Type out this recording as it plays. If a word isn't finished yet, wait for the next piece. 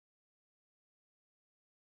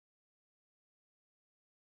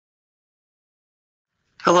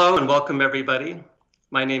Hello and welcome everybody.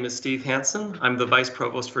 My name is Steve Hansen. I'm the Vice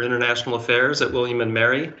Provost for International Affairs at William &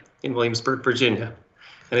 Mary in Williamsburg, Virginia.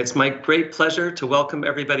 And it's my great pleasure to welcome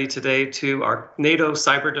everybody today to our NATO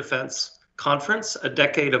Cyber Defense Conference, a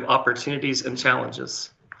decade of opportunities and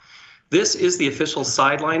challenges. This is the official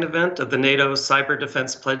sideline event of the NATO Cyber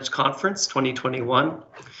Defence Pledge Conference 2021,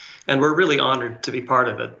 and we're really honored to be part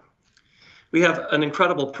of it. We have an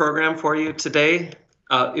incredible program for you today.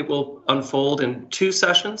 It will unfold in two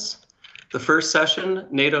sessions. The first session,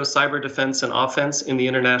 NATO Cyber Defense and Offense in the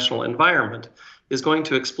International Environment, is going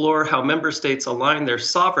to explore how member states align their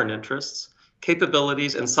sovereign interests,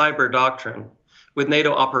 capabilities, and cyber doctrine with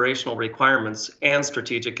NATO operational requirements and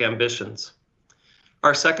strategic ambitions.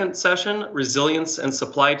 Our second session, Resilience and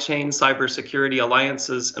Supply Chain Cybersecurity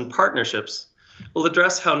Alliances and Partnerships, will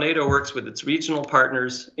address how NATO works with its regional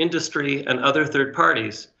partners, industry, and other third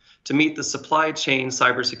parties to meet the supply chain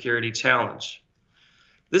cybersecurity challenge.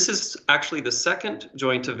 This is actually the second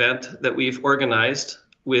joint event that we've organized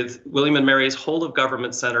with William & Mary's Whole of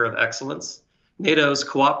Government Center of Excellence, NATO's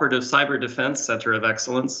Cooperative Cyber Defense Center of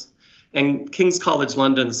Excellence, and King's College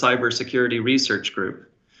London Cybersecurity Research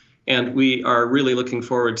Group. And we are really looking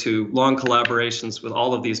forward to long collaborations with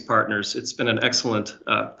all of these partners. It's been an excellent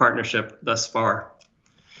partnership thus far.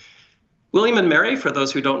 William & Mary, for those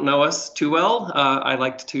who don't know us too well, I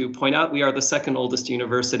like to point out we are the second oldest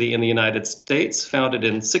university in the United States, founded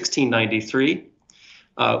in 1693.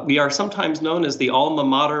 We are sometimes known as the alma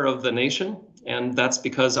mater of the nation, and that's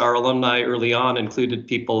because our alumni early on included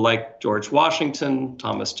people like George Washington,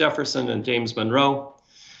 Thomas Jefferson, and James Monroe.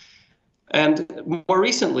 And more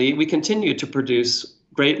recently, we continue to produce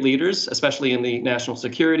great leaders, especially in the national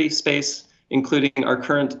security space, including our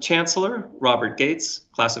current Chancellor, Robert Gates,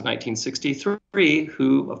 class of 1963,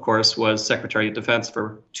 who, of course, was Secretary of Defense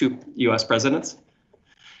for 2 US presidents.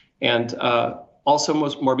 And also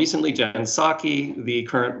more recently, Jen Psaki, the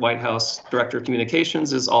current White House Director of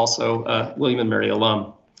Communications, is also a William & Mary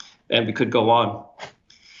alum, and we could go on.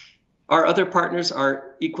 Our other partners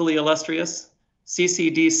are equally illustrious.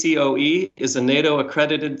 CCDCOE is a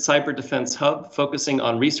NATO-accredited cyber defense hub focusing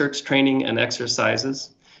on research, training, and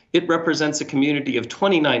exercises. It represents a community of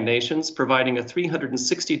 29 nations, providing a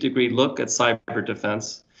 360-degree look at cyber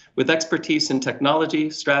defense with expertise in technology,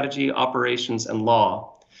 strategy, operations, and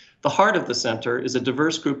law. The heart of the center is a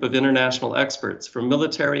diverse group of international experts from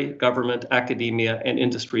military, government, academia, and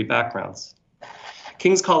industry backgrounds.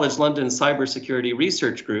 King's College London Cybersecurity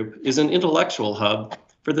Research Group is an intellectual hub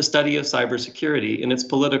for the study of cybersecurity in its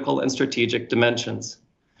political and strategic dimensions.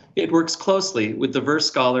 It works closely with diverse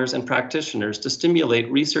scholars and practitioners to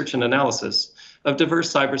stimulate research and analysis of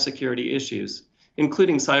diverse cybersecurity issues,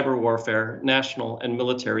 including cyber warfare, national and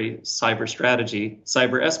military cyber strategy,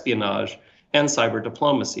 cyber espionage, and cyber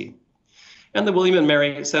diplomacy. And the William &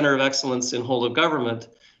 Mary Center of Excellence in Whole of Government,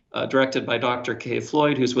 directed by Dr. Kay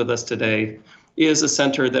Floyd, who's with us today, is a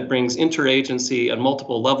center that brings interagency and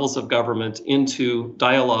multiple levels of government into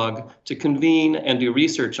dialogue to convene and do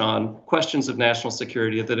research on questions of national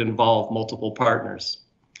security that involve multiple partners.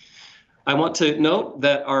 I want to note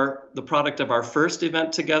that the product of our first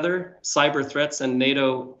event together, Cyber Threats and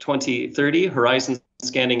NATO 2030, Horizon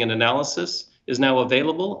Scanning and Analysis, is now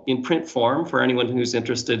available in print form for anyone who's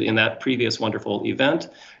interested in that previous wonderful event,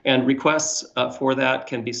 and requests for that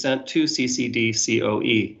can be sent to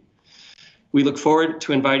CCDCOE. We look forward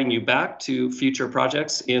to inviting you back to future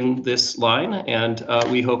projects in this line, and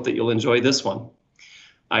we hope that you'll enjoy this one.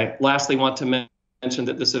 I lastly want to mention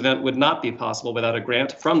that this event would not be possible without a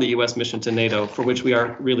grant from the US mission to NATO, for which we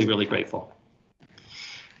are really, really grateful.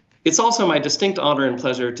 It's also my distinct honor and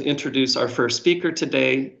pleasure to introduce our first speaker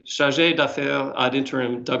today, Chargé d'Affaires ad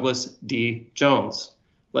Interim Douglas D. Jones.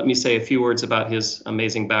 Let me say a few words about his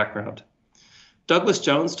amazing background. Douglas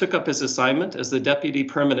Jones took up his assignment as the Deputy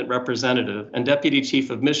Permanent Representative and Deputy Chief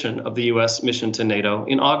of Mission of the U.S. mission to NATO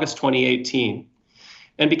in August 2018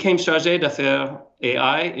 and became Chargé d'Affaires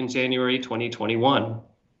AI in January 2021.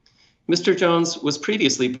 Mr. Jones was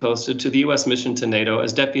previously posted to the U.S. mission to NATO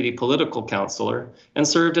as Deputy Political Counselor and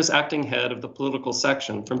served as acting head of the political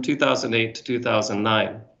section from 2008 to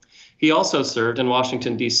 2009. He also served in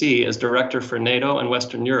Washington, D.C. as Director for NATO and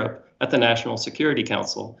Western Europe at the National Security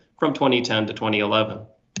Council from 2010 to 2011.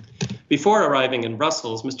 Before arriving in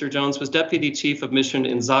Brussels, Mr. Jones was Deputy Chief of Mission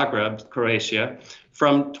in Zagreb, Croatia,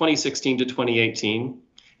 from 2016 to 2018.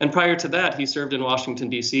 And prior to that, he served in Washington,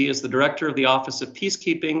 D.C. as the Director of the Office of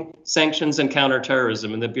Peacekeeping, Sanctions, and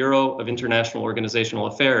Counterterrorism in the Bureau of International Organizational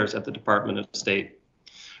Affairs at the Department of State.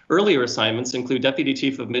 Earlier assignments include Deputy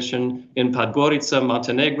Chief of Mission in Podgorica,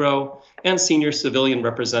 Montenegro, and Senior Civilian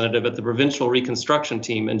Representative at the Provincial Reconstruction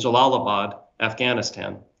Team in Jalalabad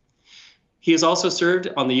Afghanistan. He has also served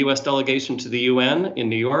on the U.S. delegation to the UN in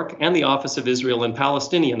New York and the Office of Israel and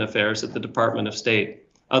Palestinian Affairs at the Department of State.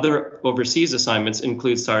 Other overseas assignments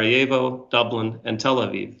include Sarajevo, Dublin, and Tel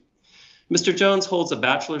Aviv. Mr. Jones holds a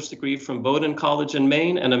bachelor's degree from Bowdoin College in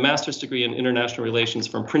Maine and a master's degree in international relations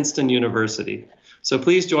from Princeton University. So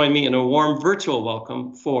please join me in a warm virtual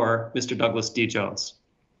welcome for Mr. Douglas D. Jones.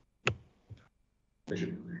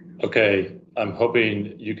 Okay, I'm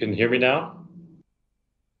hoping you can hear me now.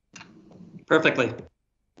 Perfectly.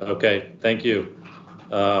 Okay, thank you.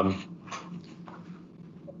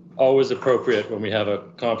 Always appropriate when we have a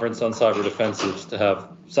conference on cyber defenses to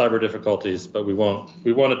have cyber difficulties, but we won't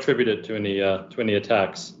attribute it to any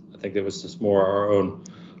attacks. I think it was just more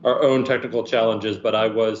our own technical challenges. But I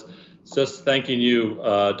was just thanking you,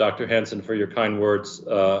 Dr. Hansen, for your kind words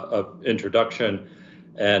of introduction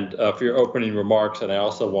and for your opening remarks. And I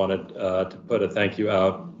also wanted to put a thank you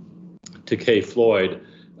out to Kay Floyd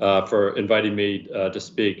for inviting me to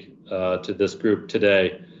speak to this group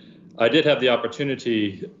today. I did have the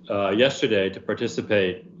opportunity yesterday to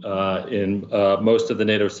participate in most of the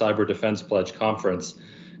NATO Cyber Defence Pledge conference,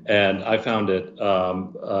 and I found it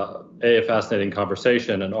a fascinating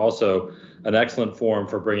conversation and also an excellent forum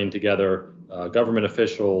for bringing together government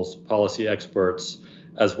officials, policy experts,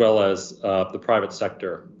 as well as the private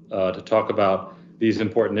sector to talk about these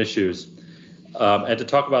important issues and to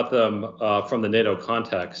talk about them from the NATO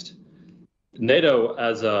context. NATO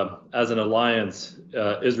as an alliance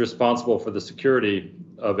is responsible for the security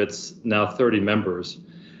of its now 30 members.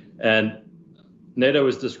 And NATO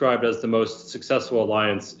is described as the most successful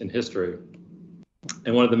alliance in history.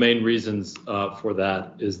 And one of the main reasons for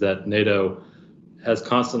that is that NATO has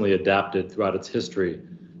constantly adapted throughout its history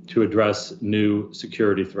to address new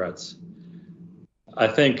security threats. I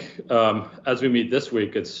think as we meet this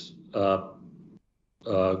week, it's a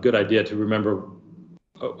good idea to remember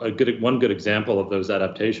one good example of those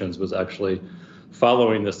adaptations was actually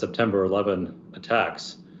following the September 11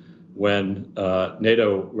 attacks, when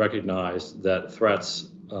NATO recognized that threats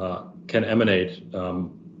can emanate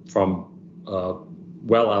from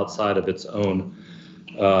well outside of its own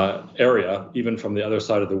area, even from the other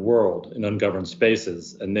side of the world in ungoverned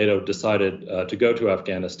spaces. And NATO decided to go to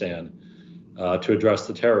Afghanistan to address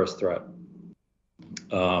the terrorist threat.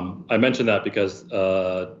 I mention that because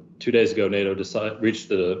 2 days ago, NATO reached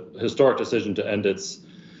the historic decision to end its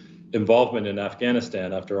involvement in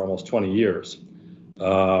Afghanistan after almost 20 years.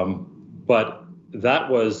 But that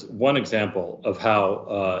was one example of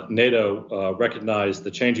how NATO recognized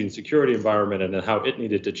the changing security environment and how it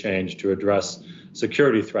needed to change to address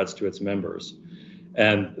security threats to its members.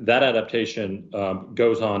 And that adaptation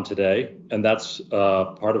goes on today, and that's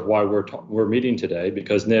part of why we're meeting today,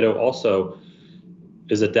 because NATO also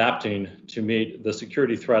is adapting to meet the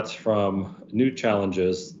security threats from new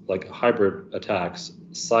challenges like hybrid attacks,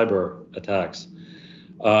 cyber attacks.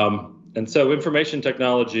 And so information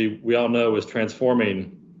technology, we all know, is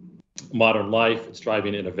transforming modern life. It's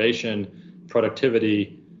driving innovation,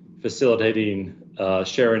 productivity, facilitating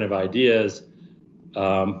sharing of ideas.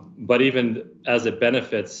 But even as it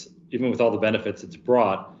benefits, even with all the benefits it's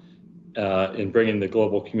brought, in bringing the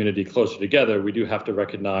global community closer together, we do have to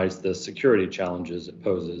recognize the security challenges it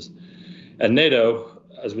poses. And NATO,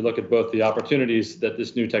 as we look at both the opportunities that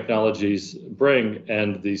this new technologies bring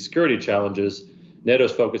and the security challenges,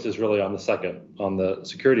 NATO's focus is really on the second, on the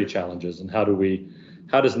security challenges, and how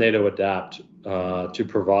does NATO adapt to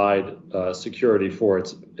provide security for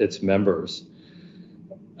its members.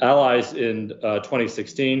 Allies in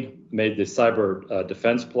 2016 made the Cyber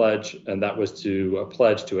Defense Pledge, and that was a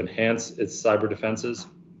pledge to enhance its cyber defenses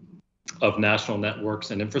of national networks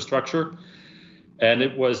and infrastructure. And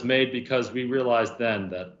it was made because we realized then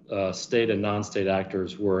that state and non-state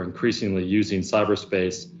actors were increasingly using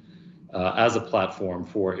cyberspace as a platform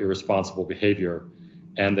for irresponsible behavior,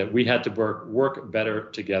 and that we had to work better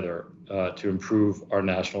together to improve our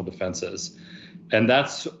national defenses. And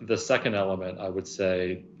that's the second element, I would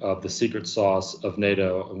say, of the secret sauce of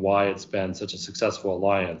NATO and why it's been such a successful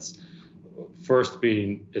alliance. First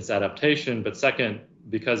being its adaptation, but second,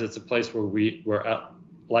 because it's a place where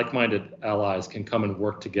like-minded allies can come and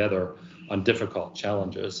work together on difficult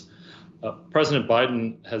challenges. President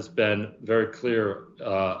Biden has been very clear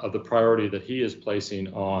of the priority that he is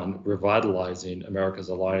placing on revitalizing America's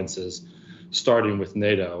alliances, starting with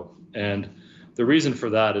NATO. And the reason for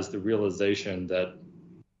that is the realization that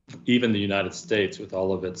even the United States, with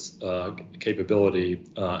all of its capability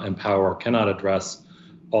and power, cannot address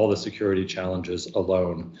all the security challenges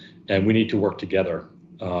alone. And we need to work together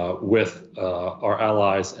with our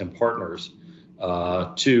allies and partners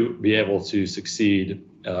to be able to succeed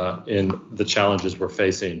in the challenges we're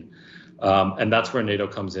facing. And that's where NATO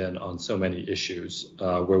comes in on so many issues,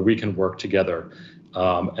 where we can work together.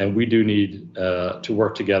 And we do need to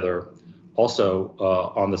work together also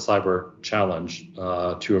on the cyber challenge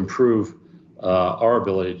to improve our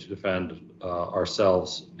ability to defend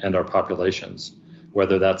ourselves and our populations,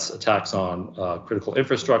 whether that's attacks on critical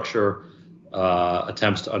infrastructure,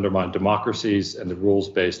 attempts to undermine democracies and the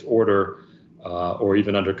rules-based order, or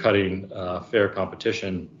even undercutting fair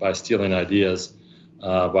competition by stealing ideas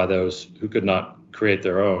by those who could not create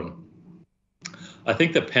their own. I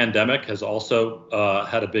think the pandemic has also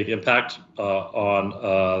had a big impact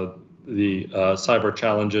on the cyber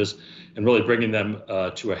challenges and really bringing them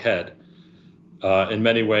to a head. In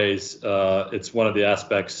many ways, it's one of the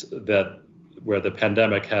aspects where the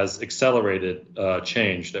pandemic has accelerated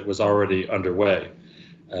change that was already underway.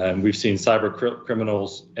 And we've seen cyber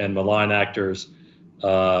criminals and malign actors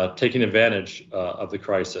taking advantage of the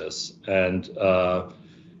crisis and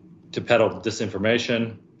to peddle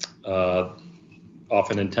disinformation,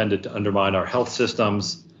 often intended to undermine our health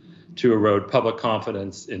systems, to erode public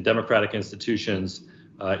confidence in democratic institutions,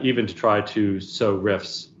 even to try to sow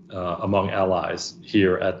rifts among allies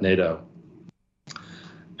here at NATO.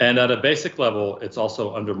 And at a basic level, it's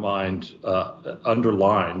also underlined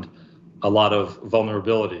a lot of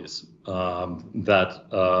vulnerabilities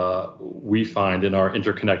that we find in our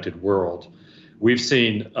interconnected world. We've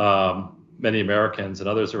seen many Americans and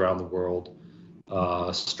others around the world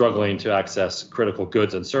struggling to access critical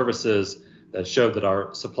goods and services that show that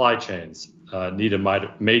our supply chains need a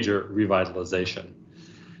major revitalization.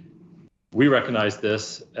 We recognize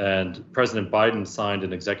this, and President Biden signed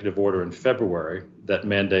an executive order in February that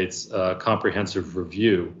mandates a comprehensive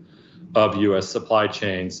review of U.S. supply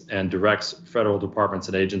chains and directs federal departments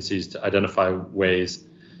and agencies to identify ways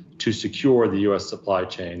to secure the U.S. supply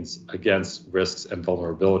chains against risks and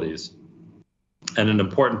vulnerabilities. And an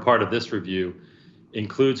important part of this review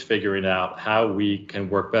includes figuring out how we can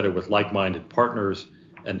work better with like-minded partners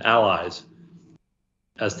and allies.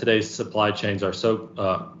 As today's supply chains are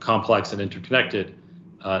so complex and interconnected,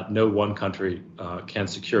 no one country can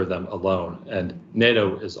secure them alone. And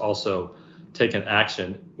NATO is also taking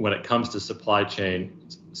action when it comes to supply chain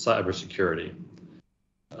cybersecurity.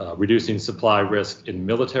 Reducing supply risk in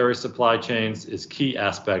military supply chains is a key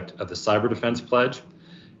aspect of the Cyber Defence Pledge,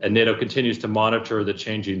 and NATO continues to monitor the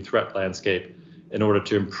changing threat landscape in order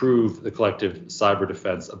to improve the collective cyber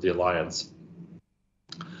defense of the alliance.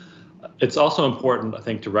 It's also important, I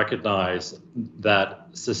think, to recognize that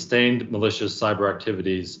sustained malicious cyber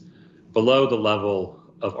activities below the level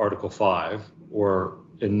of Article 5, or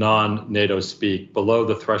in non-NATO speak, below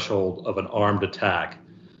the threshold of an armed attack,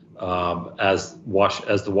 as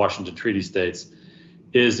the Washington Treaty states,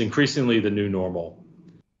 is increasingly the new normal.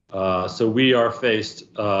 So we are faced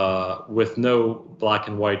with no black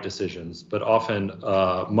and white decisions, but often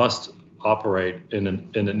must operate in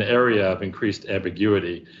an area of increased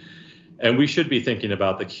ambiguity. And we should be thinking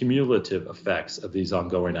about the cumulative effects of these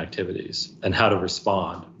ongoing activities and how to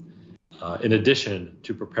respond, in addition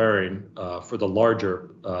to preparing for the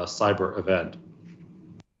larger cyber event.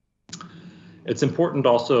 It's important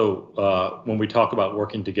also when we talk about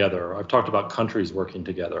working together. I've talked about countries working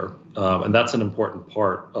together, and that's an important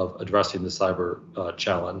part of addressing the cyber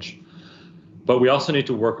challenge. But we also need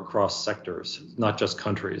to work across sectors, not just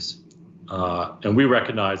countries. And we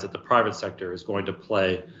recognize that the private sector is going to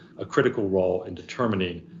play a critical role in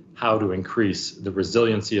determining how to increase the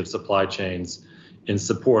resiliency of supply chains in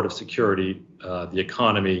support of security, the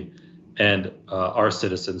economy, and our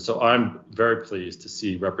citizens. So I'm very pleased to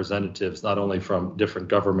see representatives not only from different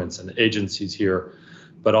governments and agencies here,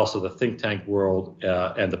 but also the think tank world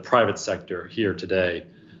and the private sector here today,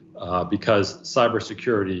 because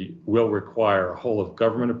cybersecurity will require a whole of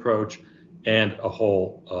government approach and a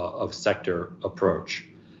whole of sector approach.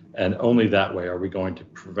 And only that way are we going to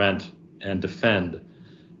prevent and defend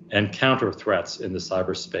and counter threats in the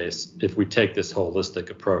cyberspace if we take this holistic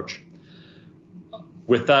approach.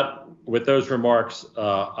 With those remarks,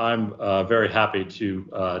 I'm very happy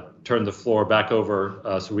to turn the floor back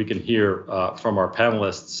over so we can hear from our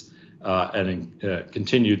panelists and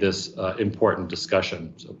continue this important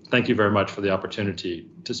discussion. So thank you very much for the opportunity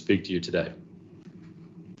to speak to you today.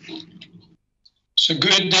 So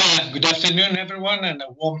good afternoon, everyone, and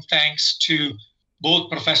a warm thanks to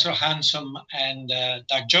both Professor Hanson and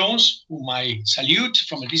Doug Jones, whom I salute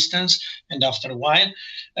from a distance and after a while.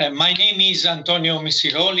 My name is Antonio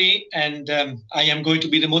Missiroli, and I am going to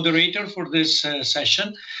be the moderator for this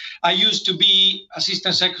session. I used to be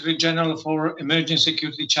Assistant Secretary General for Emerging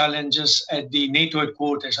Security Challenges at the NATO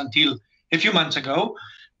headquarters until a few months ago.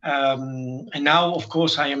 And now, of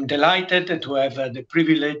course, I am delighted to have the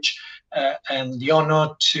privilege and the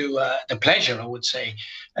honor the pleasure, I would say,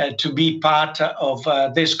 to be part of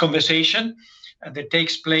this conversation that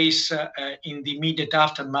takes place in the immediate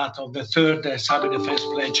aftermath of the third Cyber Defence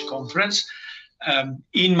Pledge conference.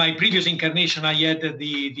 In my previous incarnation, I had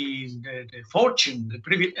the fortune,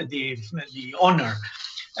 the honor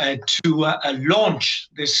to launch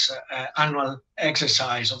this annual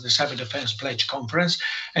exercise of the Cyber Defence Pledge Conference.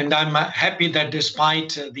 And I'm happy that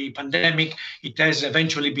despite the pandemic, it has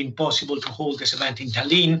eventually been possible to hold this event in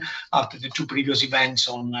Tallinn after the two previous events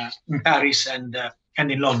in Paris and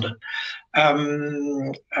in London.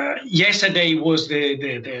 Yesterday was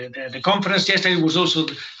the conference. Yesterday was also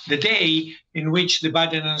the day in which the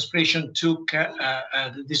Biden administration took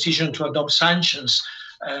the decision to adopt sanctions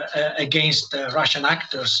against Russian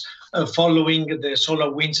actors following the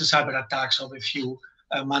SolarWinds cyber attacks of a few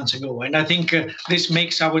months ago. And I think this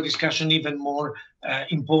makes our discussion even more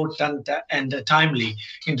important and timely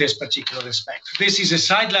in this particular respect. This is a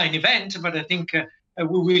sideline event, but I think we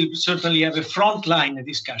will certainly have a frontline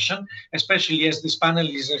discussion, especially as this panel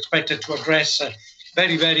is expected to address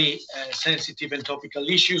very, very sensitive and topical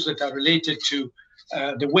issues that are related to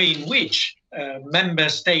the way in which member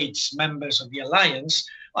states, members of the alliance,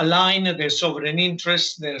 align their sovereign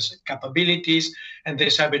interests, their capabilities, and their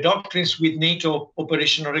cyber doctrines with NATO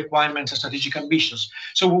operational requirements and strategic ambitions.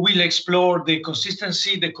 So we will explore the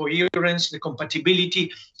consistency, the coherence, the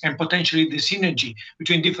compatibility, and potentially the synergy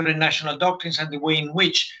between different national doctrines and the way in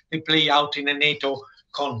which they play out in a NATO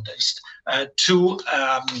context. To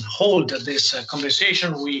hold this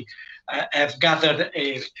conversation, we have gathered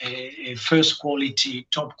a first quality,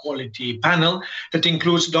 top quality panel that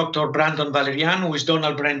includes Dr. Brandon Valeriano, who is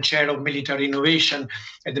Donald Brent Chair of Military Innovation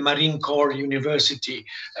at the Marine Corps University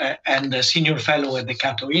and a Senior Fellow at the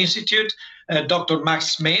Cato Institute, Dr.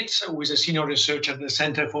 Max Smeets, who is a Senior Researcher at the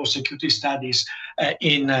Center for Security Studies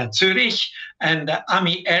in Zurich, and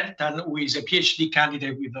Ami Ertan, who is a PhD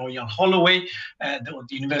candidate with Royal Holloway at the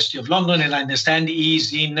University of London, and I understand he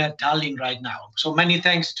is in Tallinn right now. So many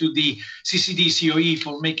thanks to the CCDCOE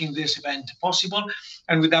for making this event possible.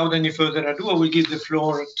 And without any further ado, I will give the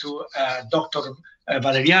floor to Dr.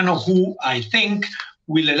 Valeriano, who I think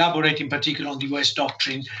will elaborate in particular on the US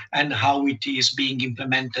doctrine and how it is being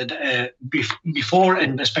implemented before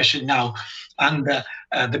and especially now under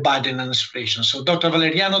the Biden administration. So Dr.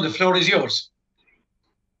 Valeriano, the floor is yours.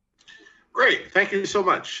 Great, thank you so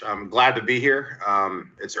much. I'm glad to be here.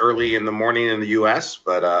 It's early in the morning in the US,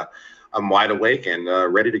 but I'm wide awake and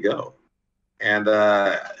ready to go. And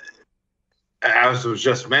as was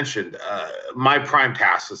just mentioned, my prime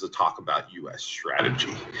task is to talk about U.S.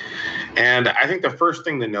 strategy. And I think the first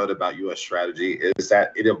thing to note about U.S. strategy is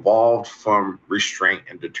that it evolved from restraint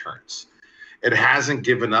and deterrence. It hasn't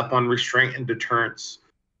given up on restraint and deterrence,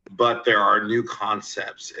 but there are new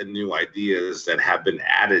concepts and new ideas that have been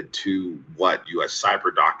added to what U.S.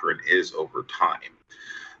 cyber doctrine is over time.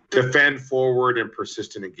 Defend forward and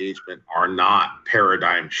persistent engagement are not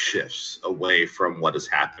paradigm shifts away from what has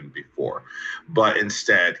happened before, but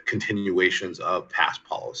instead continuations of past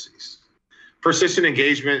policies. Persistent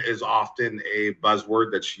engagement is often a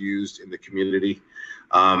buzzword that's used in the community.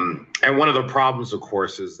 And one of the problems, of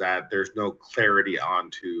course, is that there's no clarity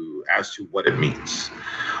as to what it means.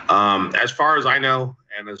 As far as I know,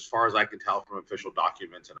 and as far as I can tell from official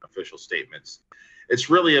documents and official statements, it's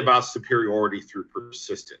really about superiority through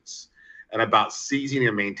persistence and about seizing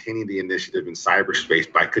and maintaining the initiative in cyberspace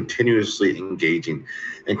by continuously engaging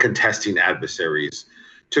and contesting adversaries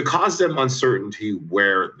to cause them uncertainty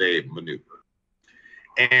where they maneuver.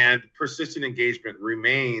 And persistent engagement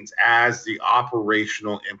remains as the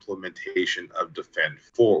operational implementation of Defend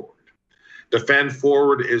Forward. Defend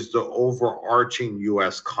Forward is the overarching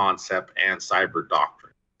U.S. concept and cyber doctrine.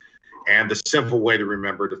 And the simple way to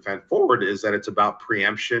remember Defend Forward is that it's about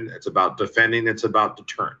preemption, it's about defending, it's about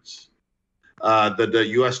deterrence. The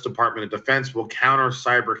U.S. Department of Defense will counter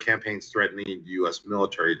cyber campaigns threatening the U.S.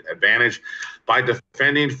 military advantage by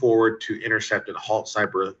defending forward to intercept and halt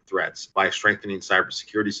cyber threats by strengthening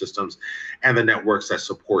cybersecurity systems and the networks that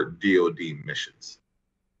support DoD missions.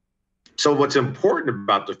 So what's important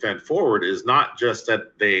about Defend Forward is not just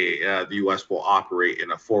that the U.S. will operate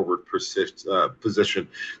in a forward position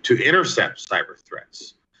to intercept cyber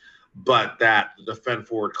threats, but that the Defend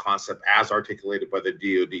Forward concept, as articulated by the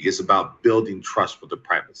DoD, is about building trust with the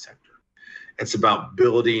private sector. It's about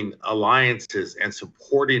building alliances and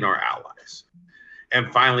supporting our allies.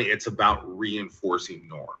 And finally, it's about reinforcing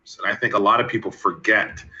norms. And I think a lot of people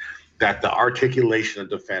forget that the articulation of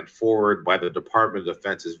defense forward by the Department of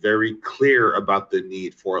Defense is very clear about the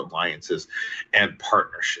need for alliances and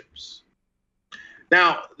partnerships.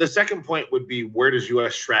 Now, the second point would be, where does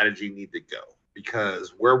U.S. strategy need to go?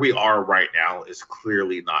 Because where we are right now is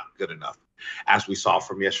clearly not good enough, as we saw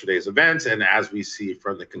from yesterday's events and as we see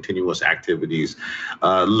from the continuous activities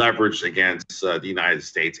leveraged against the United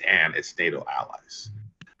States and its NATO allies.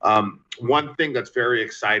 One thing that's very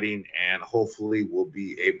exciting and hopefully will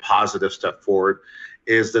be a positive step forward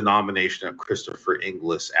is the nomination of Christopher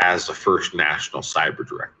Inglis as the first National Cyber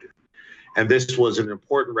Director. And this was an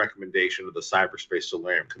important recommendation of the Cyberspace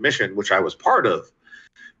Solarium Commission, which I was part of,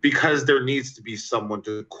 because there needs to be someone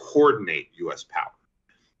to coordinate U.S. power.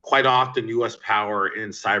 Quite often, U.S. power in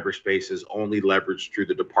cyberspace is only leveraged through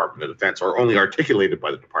the Department of Defense, or only articulated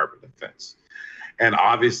by the Department of Defense. And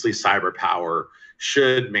obviously, cyber power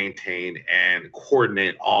should maintain and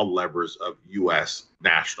coordinate all levers of U.S.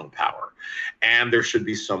 national power. And there should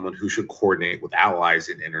be someone who should coordinate with allies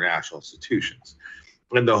in international institutions.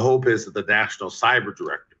 And the hope is that the National Cyber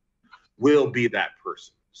Director will be that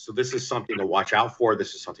person. So this is something to watch out for.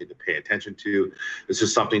 This is something to pay attention to. This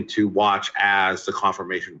is something to watch as the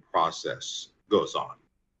confirmation process goes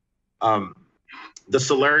on. The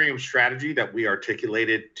Solarium strategy that we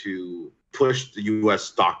articulated to push the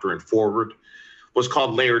U.S. doctrine forward was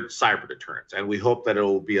called layered cyber deterrence. And we hope that it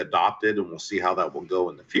will be adopted, and we'll see how that will go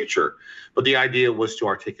in the future. But the idea was to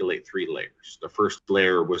articulate 3 layers. The first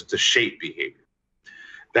layer was to shape behavior.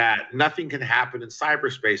 That nothing can happen in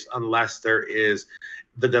cyberspace unless there is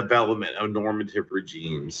the development of normative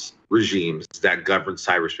regimes that govern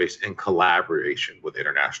cyberspace in collaboration with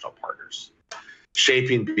international partners.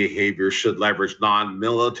 Shaping behavior should leverage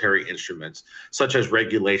non-military instruments such as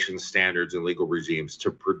regulations, standards, and legal regimes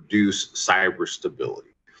to produce cyber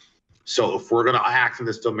stability. So if we're going to act in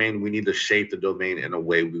this domain, we need to shape the domain in a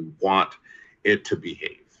way we want it to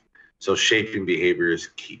behave. So shaping behavior is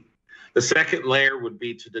key. The second layer would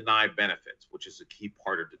be to deny benefits, which is a key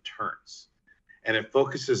part of deterrence. And it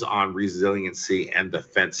focuses on resiliency and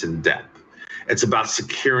defense in depth. It's about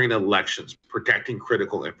securing elections, protecting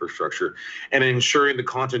critical infrastructure, and ensuring the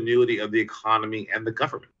continuity of the economy and the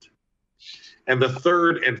government. And the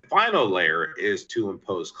third and final layer is to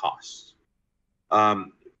impose costs. The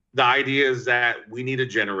idea is that we need to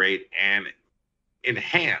generate and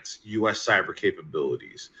enhance U.S. cyber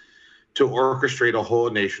capabilities to orchestrate a whole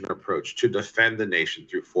nation approach to defend the nation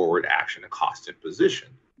through forward action and cost imposition.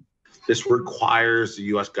 This requires the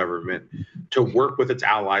U.S. government to work with its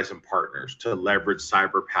allies and partners to leverage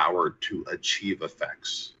cyber power to achieve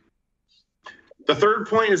effects. The third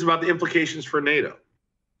point is about the implications for NATO.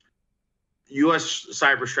 U.S.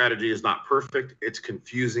 cyber strategy is not perfect. It's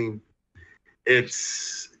confusing.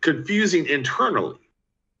 It's confusing internally.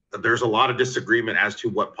 There's a lot of disagreement as to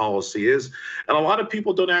what policy is, and a lot of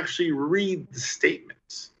people don't actually read the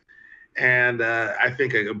statements. And I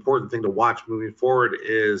think an important thing to watch moving forward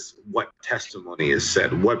is what testimony is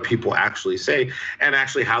said, what people actually say, and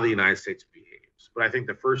actually how the United States behaves. But I think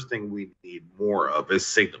the first thing we need more of is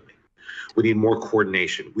signaling. We need more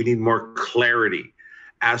coordination. We need more clarity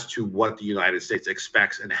as to what the United States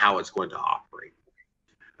expects and how it's going to operate.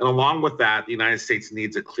 And along with that, the United States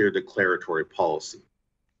needs a clear declaratory policy.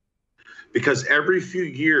 Because every few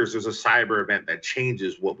years, there's a cyber event that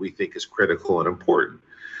changes what we think is critical and important.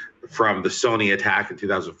 From the Sony attack in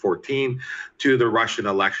 2014 to the Russian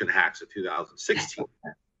election hacks of 2016.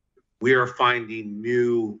 We are finding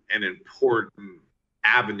new and important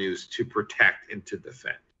avenues to protect and to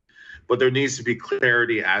defend. But there needs to be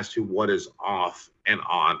clarity as to what is off and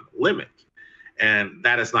on limit. And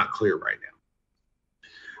that is not clear right now.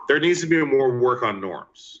 There needs to be more work on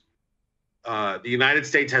norms. The United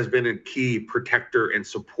States has been a key protector and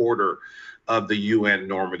supporter of the UN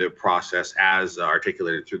normative process as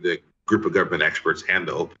articulated through the group of government experts and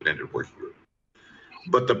the open-ended working group.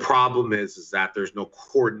 But the problem is that there's no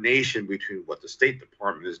coordination between what the State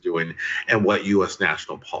Department is doing and what U.S.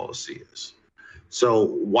 national policy is. So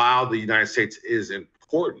while the United States is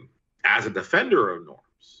important as a defender of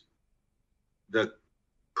norms, the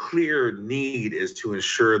clear need is to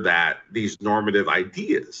ensure that these normative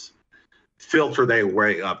ideas filter their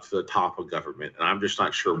way up to the top of government, and I'm just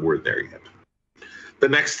not sure we're there yet. The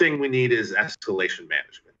next thing we need is escalation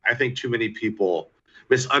management. I think too many people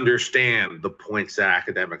misunderstand the points that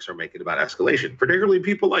academics are making about escalation, particularly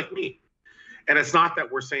people like me. And it's not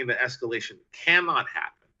that we're saying that escalation cannot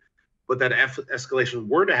happen, but that escalation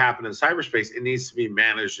were to happen in cyberspace, it needs to be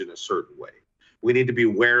managed in a certain way. We need to be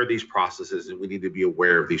aware of these processes, and we need to be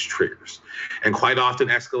aware of these triggers. And quite often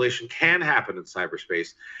escalation can happen in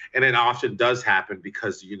cyberspace, and it often does happen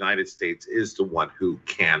because the United States is the one who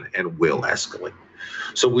can and will escalate.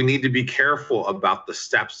 So we need to be careful about the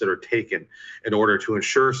steps that are taken in order to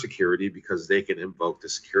ensure security, because they can invoke the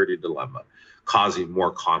security dilemma, causing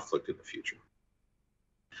more conflict in the future.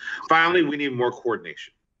 Finally, we need more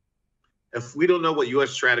coordination. If we don't know what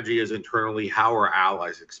U.S. strategy is internally, how are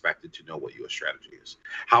allies expected to know what U.S. strategy is?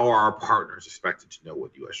 How are our partners expected to know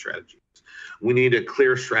what U.S. strategy is? We need a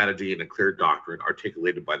clear strategy and a clear doctrine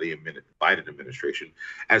articulated by the Biden administration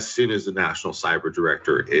as soon as the National Cyber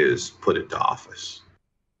Director is put into office.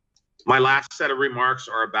 My last set of remarks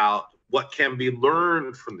are about what can be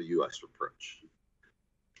learned from the U.S. approach.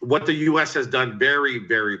 What the U.S. has done very,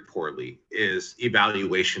 very poorly is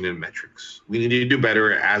evaluation and metrics. We need to do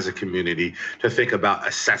better as a community to think about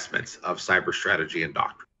assessments of cyber strategy and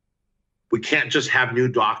doctrine. We can't just have new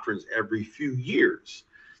doctrines every few years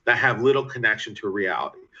that have little connection to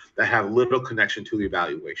reality, that have little connection to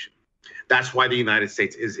evaluation. That's why the United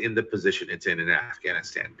States is in the position it's in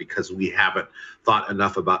Afghanistan, because we haven't thought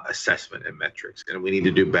enough about assessment and metrics, and we need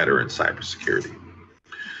to do better in cybersecurity.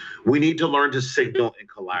 We need to learn to signal and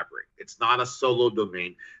collaborate. It's not a solo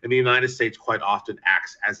domain, and the United States quite often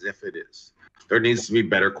acts as if it is. There needs to be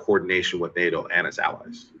better coordination with NATO and its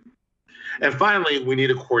allies. And finally, we need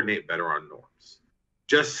to coordinate better on norms.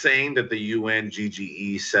 Just saying that the UN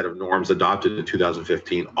GGE set of norms adopted in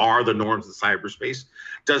 2015 are the norms in cyberspace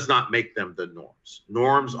does not make them the norms.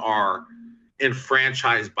 Norms are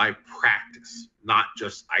enfranchised by practice, not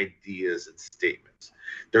just ideas and statements.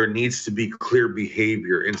 There needs to be clear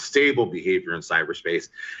behavior and stable behavior in cyberspace,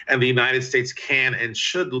 and the United States can and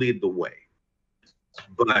should lead the way.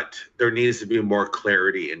 But there needs to be more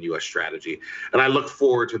clarity in U.S. strategy, and I look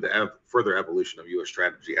forward to the further evolution of U.S.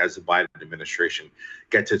 strategy as the Biden administration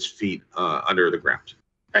gets its feet under the ground.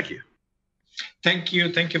 Thank you. Thank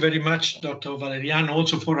you. Thank you very much, Dr. Valeriano,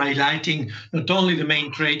 also for highlighting not only the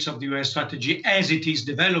main traits of the U.S. strategy as it is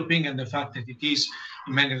developing and the fact that it is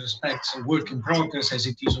in many respects a work in progress, as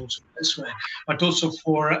it is also elsewhere, but also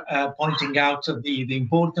for pointing out the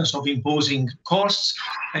importance of imposing costs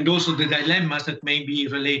and also the dilemmas that may be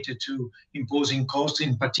related to imposing costs,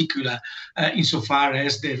 in particular, insofar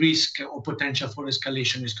as the risk or potential for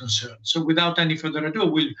escalation is concerned. So without any further ado,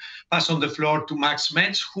 we'll pass on the floor to Max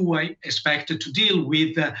Metz, who I expect to deal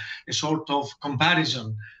with a sort of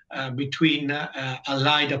comparison between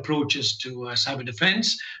allied approaches to cyber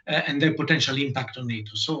defense and their potential impact on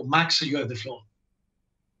NATO. So, Max, you have the floor.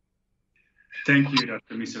 Thank you,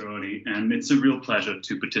 Dr. Missiroli, and it's a real pleasure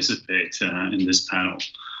to participate in this panel.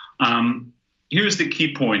 Here's the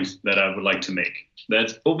key point that I would like to make,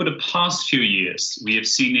 that over the past few years, we have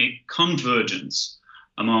seen a convergence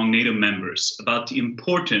among NATO members about the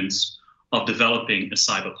importance of developing a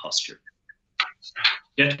cyber posture.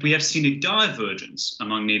 Yet we have seen a divergence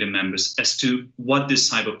among NATO members as to what this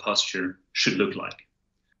cyber posture should look like.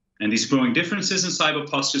 And these growing differences in cyber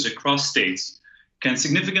postures across states can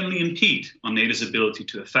significantly impede on NATO's ability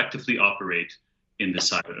to effectively operate in the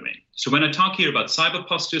cyber domain. So when I talk here about cyber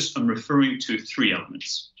postures, I'm referring to three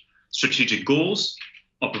elements: strategic goals,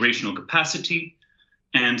 operational capacity,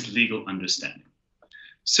 and legal understanding.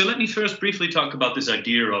 So let me first briefly talk about this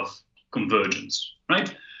idea of convergence,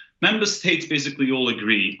 right? Member states basically all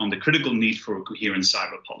agree on the critical need for a coherent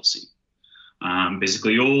cyber policy.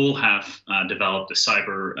 Basically all have developed a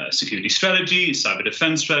cyber security strategy, a cyber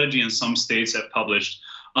defense strategy, and some states have published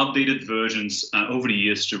updated versions over the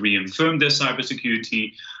years to reaffirm their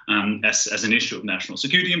cybersecurity as an issue of national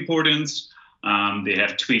security importance. They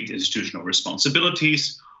have tweaked institutional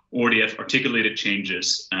responsibilities, or they have articulated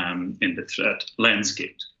changes in the threat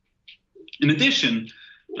landscape. In addition,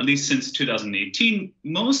 at least since 2018,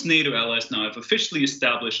 most NATO allies now have officially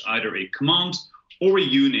established either a command or a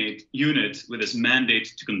unit with its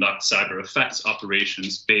mandate to conduct cyber effects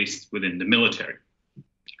operations based within the military.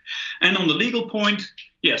 And on the legal point,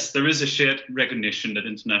 yes, there is a shared recognition that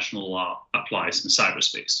international law applies in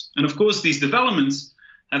cyberspace. And of course, these developments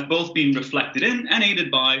have both been reflected in and aided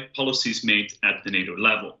by policies made at the NATO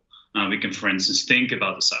level. We can, for instance, think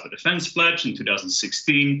about the Cyber Defence Pledge in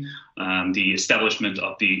 2016, the establishment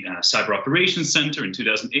of the Cyber Operations Center in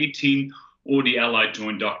 2018, or the Allied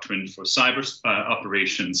Joint Doctrine for Cyber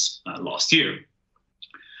Operations last year.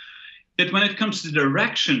 Yet when it comes to the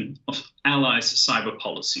direction of allies' cyber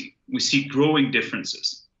policy, we see growing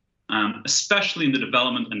differences, especially in the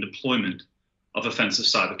development and deployment of offensive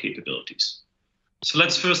cyber capabilities. So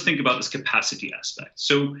let's first think about this capacity aspect.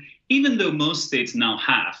 So even though most states now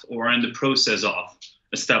have or are in the process of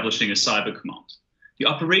establishing a cyber command, the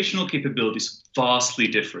operational capabilities vastly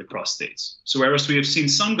differ across states. So whereas we have seen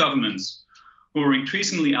some governments who are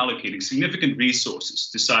increasingly allocating significant resources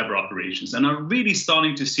to cyber operations and are really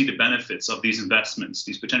starting to see the benefits of these investments,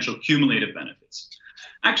 these potential cumulative benefits,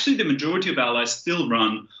 actually the majority of allies still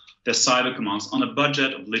run their cyber commands on a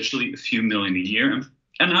budget of literally a few million a year,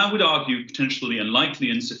 and I would argue potentially unlikely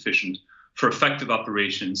insufficient for effective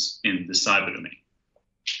operations in the cyber domain.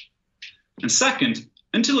 And second,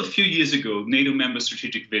 until a few years ago, NATO member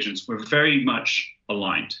strategic visions were very much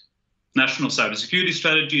aligned. National cybersecurity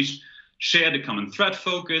strategies shared a common threat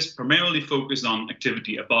focus, primarily focused on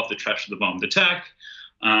activity above the threshold of armed attack.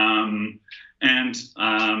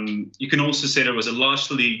 You can also say there was a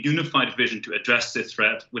largely unified vision to address the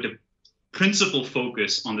threat with a principal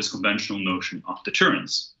focus on this conventional notion of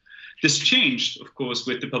deterrence. This changed, of course,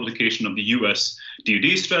 with the publication of the US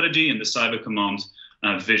DoD strategy and the Cyber Command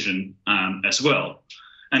vision as well.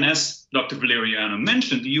 And as Dr. Valeriano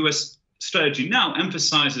mentioned, the US strategy now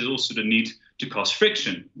emphasizes also the need to cause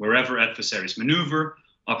friction wherever adversaries maneuver,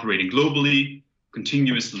 operating globally,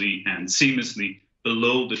 continuously, and seamlessly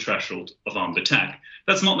below the threshold of armed attack.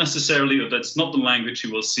 That's not necessarily, or that's not the language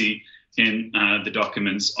you will see in the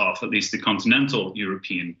documents of at least the continental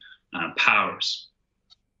European powers.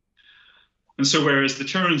 And so whereas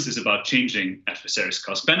deterrence is about changing adversaries'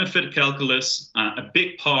 cost-benefit calculus, a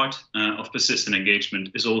big part of persistent engagement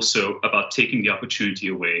is also about taking the opportunity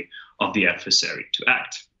away of the adversary to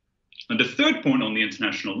act. And the third point on the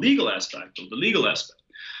international legal aspect, or the legal aspect,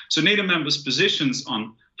 so NATO members' positions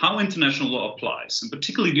on how international law applies, and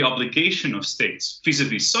particularly the obligation of states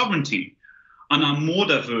vis-a-vis sovereignty, are now more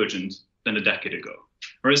divergent than a decade ago.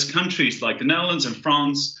 Whereas countries like the Netherlands and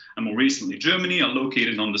France, and more recently Germany, are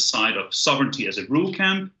located on the side of sovereignty as a rule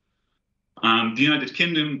camp, the United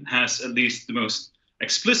Kingdom has at least the most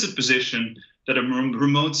explicit position that a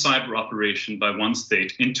remote cyber operation by one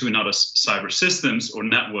state into another cyber systems or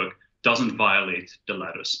network doesn't violate the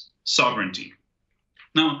latter's sovereignty.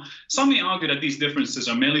 Now, some may argue that these differences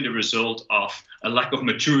are merely the result of a lack of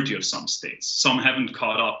maturity of some states. Some haven't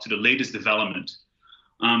caught up to the latest development.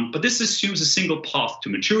 But this assumes a single path to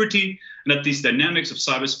maturity, and that these dynamics of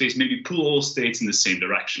cyberspace maybe pull all states in the same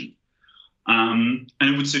direction. And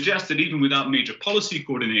it would suggest that even without major policy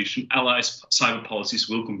coordination, allies' cyber policies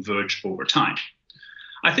will converge over time.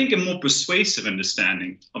 I think a more persuasive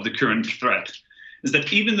understanding of the current threat is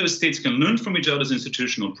that even though states can learn from each other's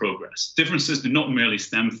institutional progress, differences do not merely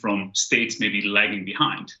stem from states maybe lagging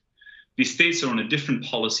behind. These states are on a different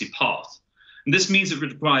policy path. And this means it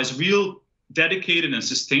requires real dedicated and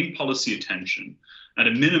sustained policy attention at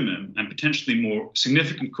a minimum, and potentially more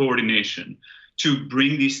significant coordination to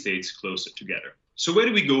bring these states closer together. So where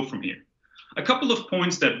do we go from here? A couple of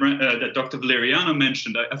points that Dr. Valeriano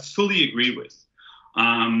mentioned, I fully agree with,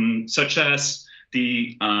 such as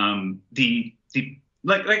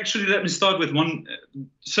actually, let me start with one,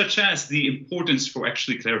 such as the importance for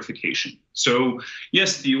actually clarification. So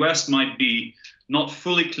yes, the US might be not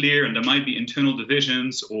fully clear, and there might be internal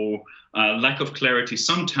divisions or lack of clarity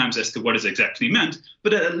sometimes as to what is exactly meant,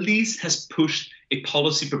 but it at least has pushed a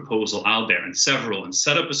policy proposal out there and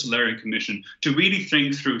set up a Solarian Commission to really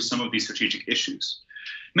think through some of these strategic issues.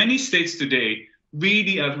 Many states today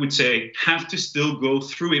really, I would say, have to still go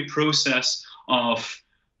through a process of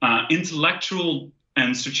intellectual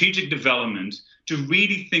and strategic development to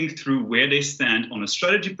really think through where they stand on a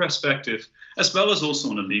strategy perspective, as well as also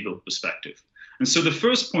on a legal perspective. And so the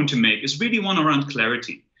first point to make is really one around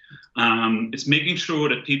clarity. It's making sure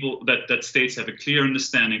that that states have a clear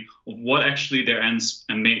understanding of what actually their ends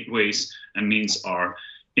and ways and means are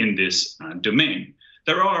in this domain.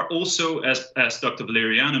 There are also, as Dr.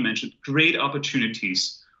 Valeriano mentioned, great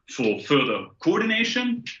opportunities for further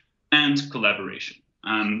coordination and collaboration.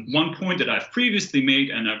 One point that I've previously made,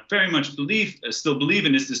 and I very much still believe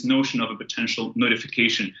in, is this notion of a potential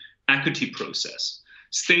notification equity process.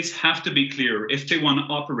 States have to be clear if they want to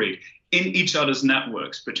operate in each other's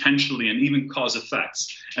networks, potentially, and even cause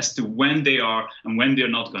effects as to when they are and when they're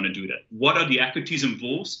not going to do that. What are the equities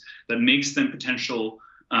involved that makes them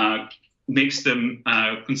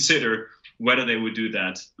consider whether they would do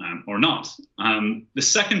that or not. The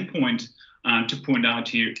second point to point out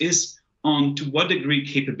here is on to what degree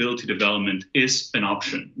capability development is an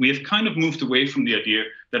option. We have kind of moved away from the idea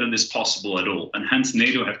that it is possible at all, and hence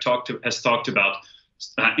NATO has talked about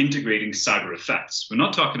integrating cyber effects. We're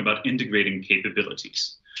not talking about integrating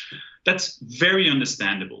capabilities. That's very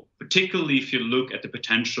understandable, particularly if you look at the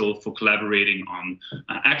potential for collaborating on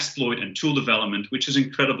exploit and tool development, which is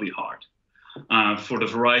incredibly hard. for the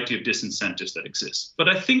variety of disincentives that exist. But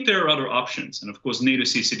I think there are other options. And of course, NATO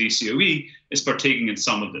CCDCOE is partaking in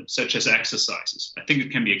some of them, such as exercises. I think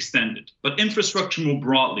it can be extended. But infrastructure more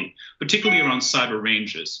broadly, particularly around cyber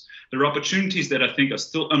ranges, there are opportunities that I think are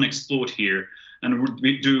still unexplored here, and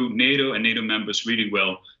we do NATO and NATO members really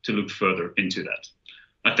well to look further into that.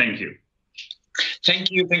 I thank you. Thank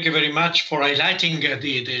you very much for highlighting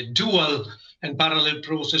the dual and parallel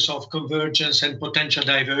process of convergence and potential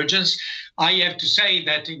divergence. I have to say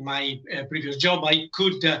that in my previous job, I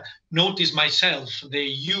could notice myself the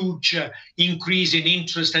huge increase in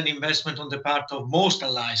interest and investment on the part of most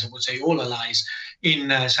allies, I would say all allies, in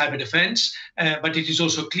cyber defense. But it is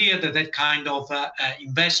also clear that that kind of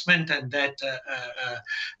investment and that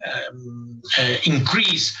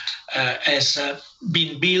increase has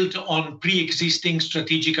been built on pre-existing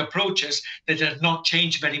strategic approaches that have not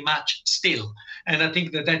changed very much still. And I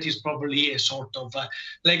think that that is probably a sort of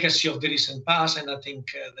legacy of the recent past. And I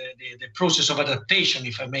think the process of adaptation,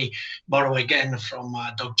 if I may borrow again from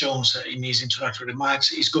Dr. Jones in his introductory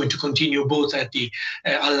remarks, is going to continue both at the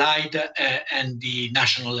allied and the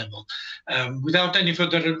national level. Without any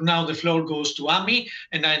further ado, now the floor goes to Ami,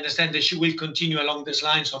 and I understand that she will continue along these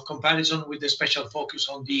lines of comparison with a special focus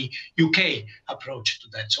on the UK approach to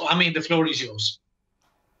that. So Ami, the floor is yours.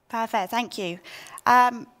 Perfect, thank you.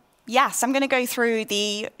 Yes, I'm going to go through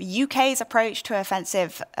the UK's approach to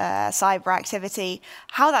offensive cyber activity,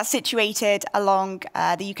 how that's situated along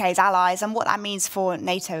the UK's allies, and what that means for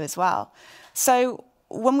NATO as well. So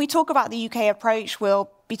when we talk about the UK approach,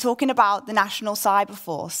 we'll be talking about the National Cyber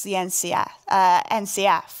Force, the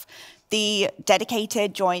NCF, the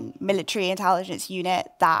dedicated joint military intelligence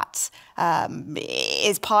unit that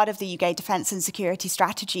is part of the UK defence and security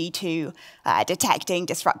strategy to detecting,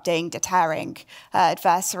 disrupting, deterring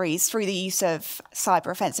adversaries through the use of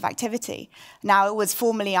cyber offensive activity. Now, it was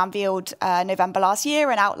formally unveiled November last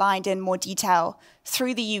year and outlined in more detail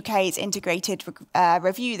through the UK's integrated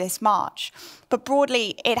review this March. But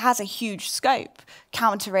broadly, it has a huge scope,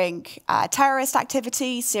 countering terrorist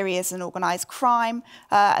activity, serious and organised crime,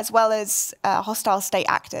 as well as hostile state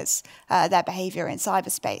actors, their behaviour in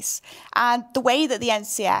cyberspace. And the way that the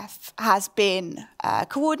NCF has been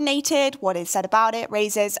coordinated, what is said about it,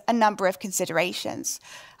 raises a number of considerations.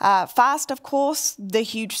 First, of course, the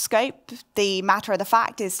huge scope. The matter of the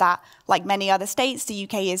fact is that, like many other states, the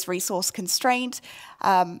UK is resource constrained.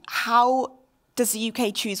 How does the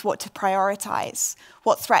UK choose what to prioritise,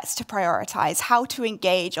 what threats to prioritise, how to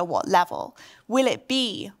engage at what level? Will it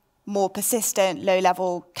be more persistent,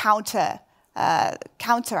 low-level counter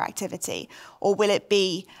activity, or will it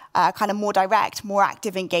be kind of more direct, more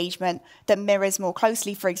active engagement that mirrors more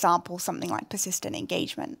closely, for example, something like persistent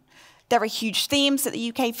engagement? There are huge themes that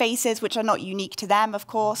the UK faces, which are not unique to them, of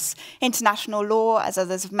course. International law, as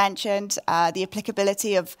others have mentioned, the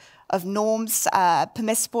applicability of norms,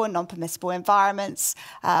 permissible and non-permissible environments,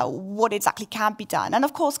 what exactly can be done. And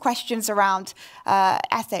of course, questions around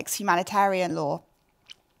ethics, humanitarian law,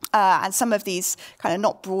 and some of these kind of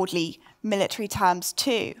not broadly military terms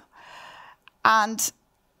too. And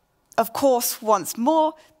of course, once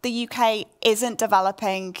more, the UK isn't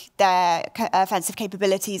developing their offensive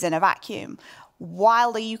capabilities in a vacuum.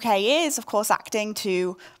 While the UK is, of course, acting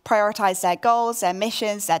to prioritise their goals, their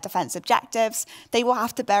missions, their defence objectives, they will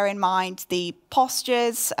have to bear in mind the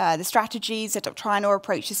postures, the strategies, the doctrinal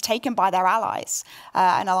approaches taken by their allies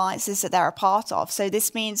and alliances that they're a part of. So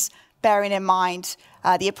this means bearing in mind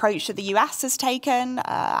the approach that the US has taken,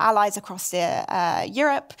 allies across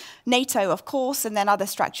Europe, NATO, of course, and then other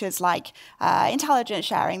structures like intelligence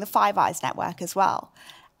sharing, the Five Eyes network as well.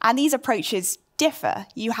 And these approaches differ.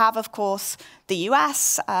 You have, of course, the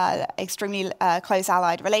US, extremely close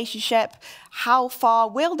allied relationship. How far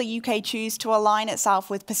will the UK choose to align itself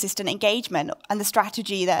with persistent engagement and the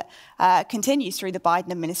strategy that continues through the Biden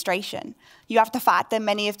administration? You have the fact that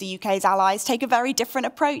many of the UK's allies take a very different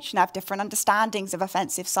approach and have different understandings of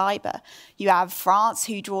offensive cyber. You have France,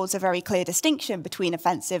 who draws a very clear distinction between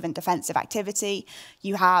offensive and defensive activity.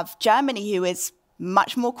 You have Germany, who is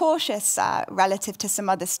much more cautious relative to some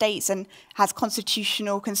other states and has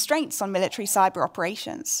constitutional constraints on military cyber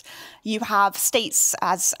operations. You have states,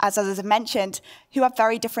 as others have mentioned, who have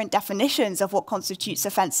very different definitions of what constitutes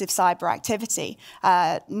offensive cyber activity,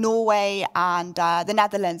 Norway and the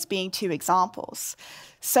Netherlands being two examples.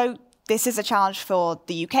 So this is a challenge for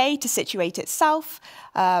the UK to situate itself,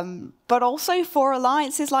 but also for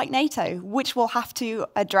alliances like NATO, which will have to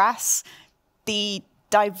address the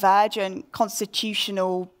divergent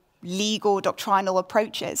constitutional legal, doctrinal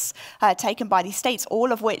approaches taken by these states,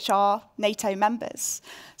 all of which are NATO members.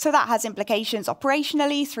 So that has implications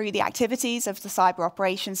operationally through the activities of the Cyber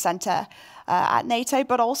Operations Centre at NATO,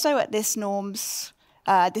 but also at this norms,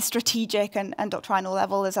 this strategic and doctrinal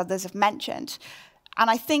level, as others have mentioned. And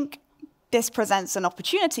I think this presents an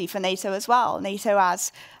opportunity for NATO as well. NATO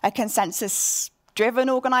as a consensus-driven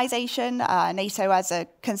organisation, NATO as a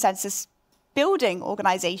consensus-building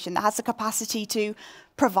organisation that has the capacity to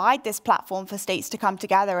provide this platform for states to come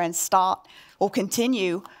together and start or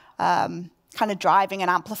continue kind of driving and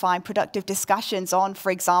amplifying productive discussions on,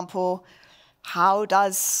 for example, what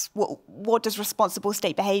does responsible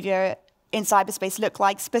state behaviour in cyberspace look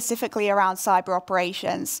like, specifically around cyber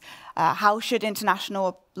operations? How should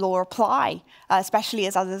international law apply, especially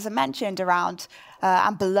as others have mentioned, around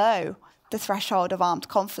and below the threshold of armed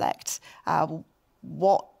conflict?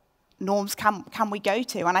 What norms can we go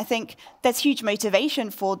to? And I think there's huge motivation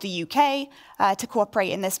for the UK to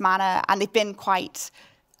cooperate in this manner, and they've been quite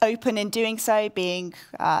open in doing so, being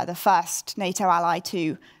the first NATO ally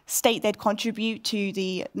to state they'd contribute to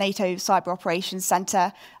the NATO Cyber Operations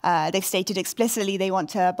Centre. They've stated explicitly they want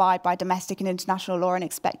to abide by domestic and international law and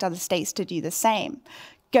expect other states to do the same.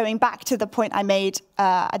 Going back to the point I made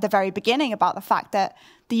at the very beginning about the fact that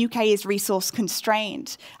the UK is resource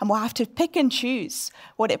constrained and will have to pick and choose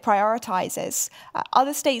what it prioritises.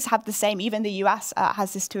 Other states have the same, even the US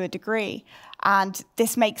has this to a degree. And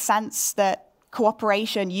this makes sense that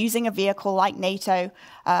cooperation using a vehicle like NATO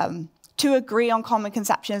to agree on common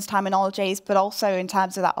conceptions, terminologies, but also in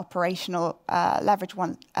terms of that operational leverage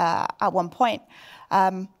at one point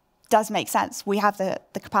does make sense. We have the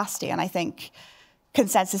capacity, and I think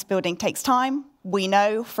consensus building takes time. We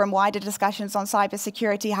know from wider discussions on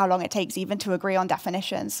cybersecurity how long it takes even to agree on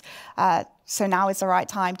definitions. So now is the right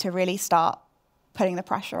time to really start putting the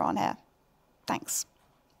pressure on here. Thanks.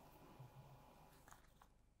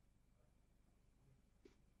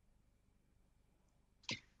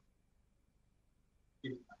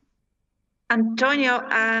 Antonio,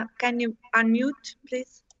 can you unmute,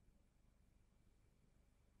 please?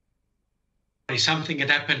 Something had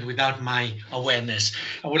happened without my awareness.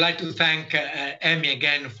 I would like to thank Amy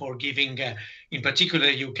again for giving, in particular,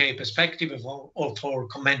 UK perspective, or for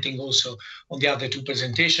commenting also on the other two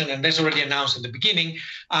presentations. And as already announced at the beginning,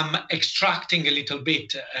 I'm extracting a little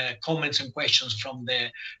bit comments and questions from the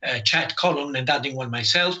chat column and adding one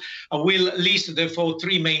myself. I will list, therefore,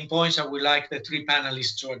 three main points I would like the three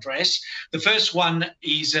panelists to address. The first one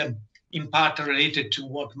is in part related to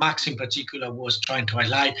what Max in particular was trying to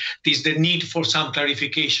highlight, is the need for some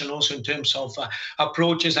clarification also in terms of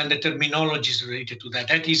approaches and the terminologies related to that.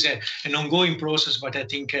 That is an ongoing process, but I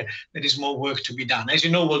think there is more work to be done. As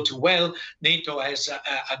you know all too well, NATO has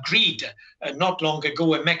agreed not long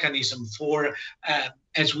ago a mechanism for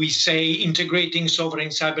as we say, integrating sovereign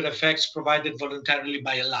cyber effects provided voluntarily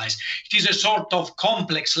by allies. It is a sort of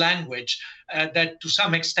complex language that to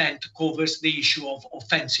some extent covers the issue of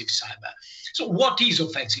offensive cyber. So what is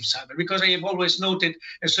offensive cyber? Because I have always noted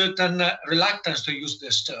a certain reluctance to use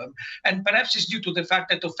this term, and perhaps it's due to the fact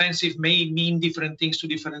that offensive may mean different things to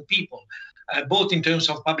different people, both in terms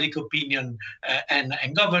of public opinion and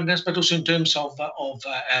governance, but also in terms of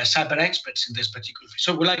cyber experts in this particular field.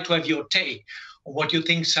 So we'd like to have your take on what you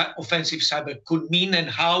think offensive cyber could mean and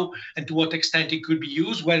how and to what extent it could be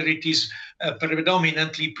used, whether it is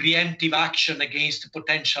predominantly preemptive action against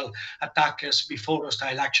potential attackers before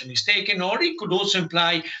hostile action is taken, or it could also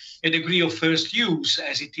imply a degree of first use,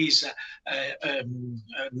 as it is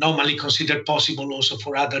normally considered possible also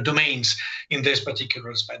for other domains in this particular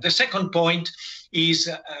respect. The second point is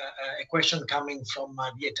a question coming from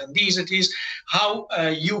the attendees. It is how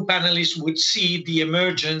you panelists would see the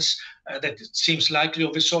emergence that it seems likely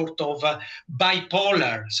of a sort of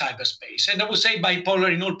bipolar cyberspace. And I would say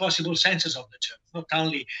bipolar in all possible senses of the term, not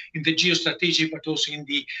only in the geostrategic, but also in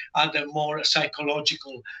the other more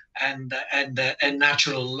psychological and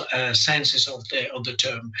natural senses of the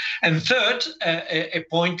term. And third, a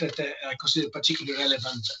point that I consider particularly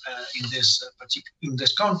relevant in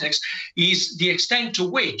this context is the extent to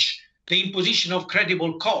which the imposition of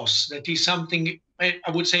credible costs, that is something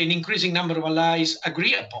I would say an increasing number of allies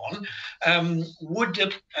agree upon,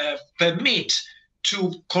 would permit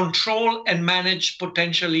to control and manage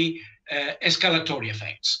potentially escalatory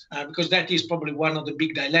effects, because that is probably one of the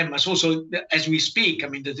big dilemmas. Also, as we speak, I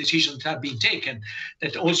mean, the decisions have been taken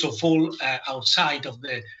that also fall outside of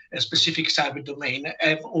the specific cyber domain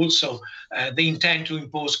have also the intent to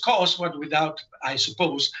impose costs, but without, I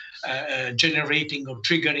suppose, generating or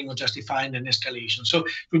triggering or justifying an escalation. So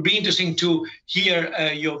it would be interesting to hear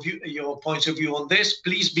your points of view on this.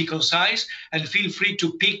 Please be concise and feel free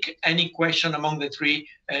to pick any question among the three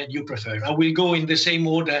you prefer. I will go in the same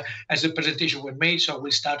order as the presentation was made, so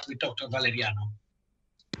we'll start with Dr. Valeriano.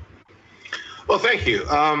 Well, thank you.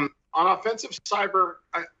 On offensive cyber,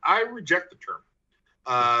 I reject the term.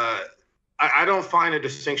 I don't find a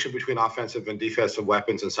distinction between offensive and defensive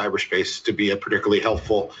weapons in cyberspace to be a particularly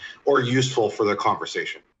helpful or useful for the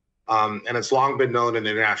conversation. And it's long been known in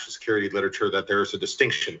international security literature that there's a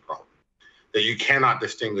distinction problem, that you cannot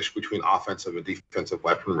distinguish between offensive and defensive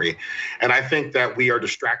weaponry. And I think that we are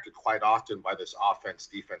distracted quite often by this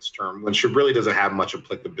offense-defense term, which really doesn't have much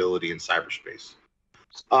applicability in cyberspace.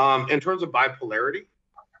 In terms of bipolarity,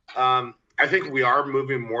 I think we are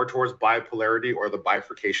moving more towards bipolarity, or the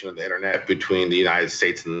bifurcation of the internet between the United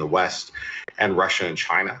States and the West and Russia and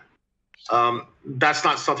China. That's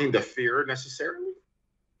not something to fear necessarily,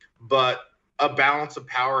 but a balance of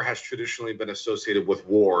power has traditionally been associated with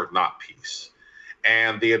war, not peace.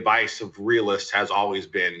 And the advice of realists has always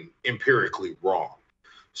been empirically wrong.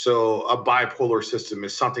 So a bipolar system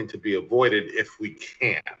is something to be avoided if we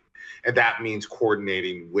can. And that means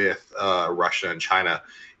coordinating with Russia and China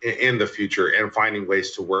in the future and finding ways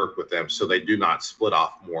to work with them so they do not split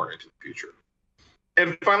off more into the future.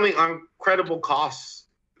 And finally, on credible costs,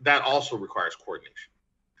 that also requires coordination,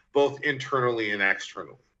 both internally and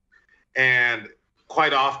externally. And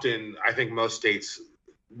quite often, I think most states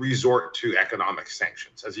resort to economic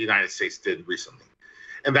sanctions, as the United States did recently.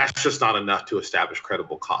 And that's just not enough to establish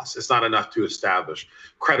credible costs. It's not enough to establish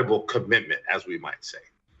credible commitment, as we might say.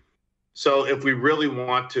 So if we really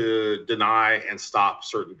want to deny and stop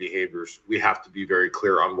certain behaviors, we have to be very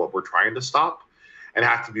clear on what we're trying to stop and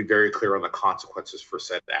have to be very clear on the consequences for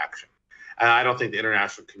said action. And I don't think the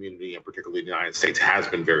international community, and particularly the United States, has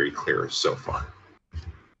been very clear so far.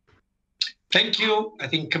 Thank you. I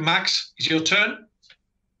think, Max, it's your turn.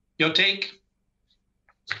 Your take?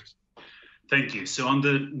 Thank you. So on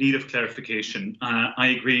the need of clarification,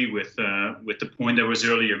 I agree with the point that was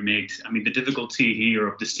earlier made. I mean, the difficulty here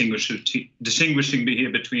of distinguishing here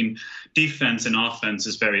between defense and offense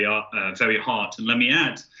is very hard. And let me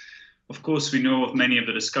add, of course, we know of many of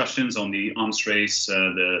the discussions on the arms race,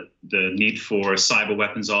 the need for a cyber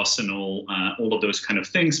weapons arsenal, all of those kind of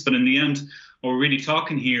things. But in the end, what we're really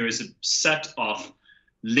talking here is a set of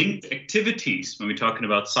linked activities when we're talking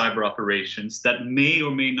about cyber operations that may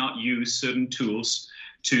or may not use certain tools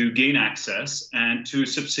to gain access and to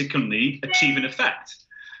subsequently achieve an effect.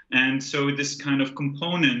 And so this kind of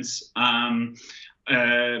components are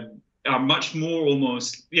much more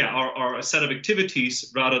almost, are a set of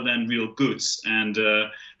activities rather than real goods. And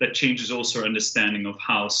that changes also our understanding of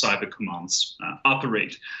how cyber commands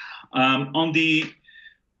operate. On the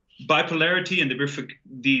bipolarity and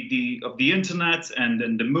the internet and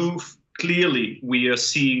then the move, clearly we are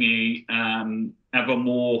seeing a ever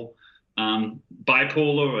more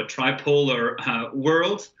bipolar or tripolar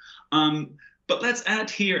world. But let's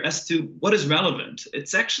add here as to what is relevant.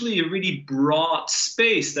 It's actually a really broad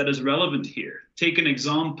space that is relevant here. Take an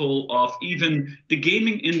example of even the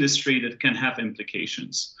gaming industry that can have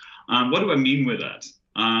implications. What do I mean with that?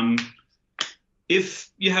 If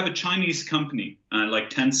you have a Chinese company like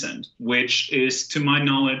Tencent, which is, to my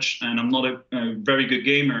knowledge, and I'm not a very good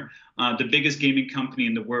gamer, the biggest gaming company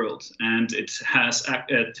in the world, and it has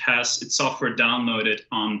its software downloaded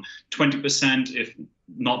on 20%, if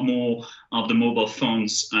not more, of the mobile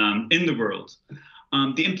phones in the world.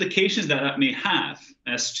 The implications that that may have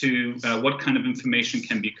as to what kind of information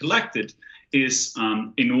can be collected is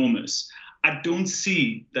enormous. I don't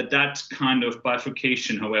see that kind of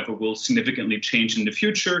bifurcation, however, will significantly change in the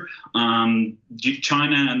future.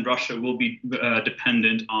 China and Russia will be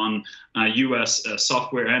dependent on US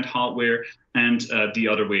software and hardware, and the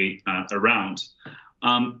other way around.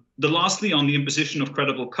 Lastly, on the imposition of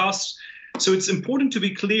credible costs. So it's important to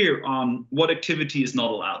be clear on what activity is not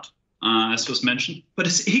allowed, as was mentioned, but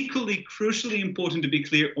it's equally crucially important to be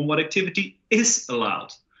clear on what activity is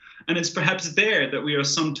allowed. And it's perhaps there that we are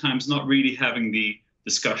sometimes not really having the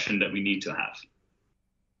discussion that we need to have.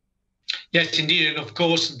 Yes, indeed. And of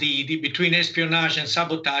course, between espionage and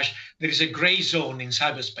sabotage, there is a gray zone in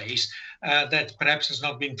cyberspace that perhaps has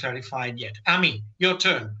not been clarified yet. Ami, your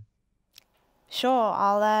turn. Sure,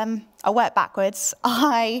 I'll work backwards.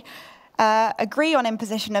 I agree on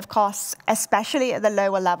imposition of costs, especially at the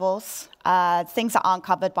lower levels, things that aren't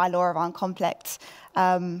covered by law of armed conflict.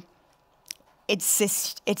 It's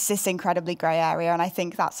this incredibly grey area, and I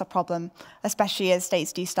think that's a problem, especially as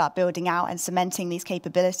states do start building out and cementing these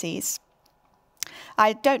capabilities.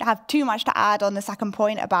 I don't have too much to add on the second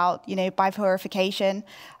point about, bipurification,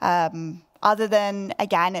 other than,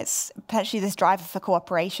 again, it's potentially this driver for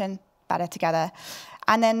cooperation, better together.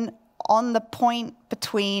 And then on the point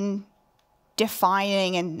between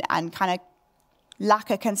defining and kind of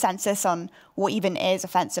lack of consensus on what even is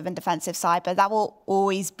offensive and defensive cyber, that will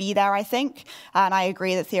always be there, I think. And I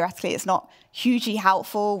agree that theoretically it's not hugely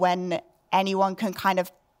helpful when anyone can kind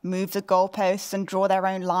of move the goalposts and draw their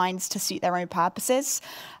own lines to suit their own purposes.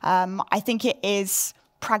 I think it is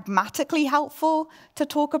pragmatically helpful to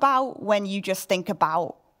talk about when you just think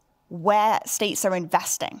about where states are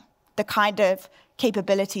investing, the kind of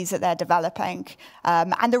capabilities that they're developing,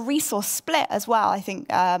 and the resource split as well. I think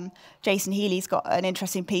Jason Healy's got an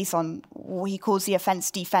interesting piece on what he calls the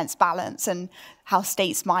offense-defense balance and how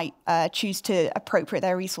states might choose to appropriate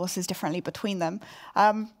their resources differently between them.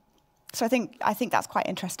 So I think that's quite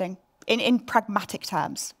interesting in pragmatic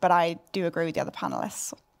terms, but I do agree with the other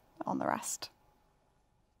panelists on the rest.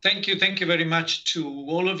 Thank you very much to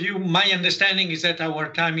all of you. My understanding is that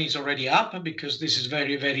our time is already up because this is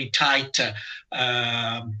very, very tight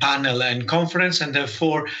panel and conference, and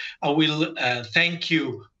therefore I will thank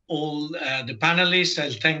you all the panelists.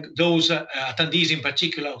 I'll thank those attendees in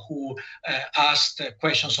particular who asked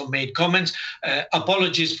questions or made comments.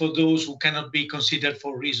 Apologies for those who cannot be considered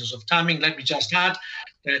for reasons of timing. Let me just add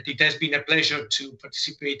that it has been a pleasure to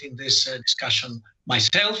participate in this discussion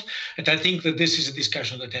myself, and I think that this is a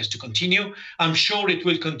discussion that has to continue. I'm sure it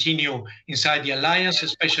will continue inside the alliance,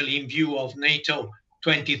 especially in view of NATO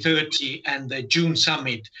 2030 and the June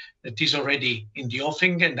summit that is already in the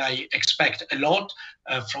offing, and I expect a lot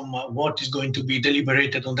from what is going to be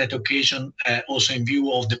deliberated on that occasion, also in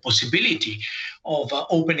view of the possibility of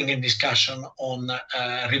opening a discussion on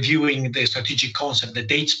reviewing the strategic concept that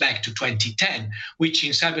dates back to 2010, which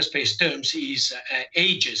in cyberspace terms is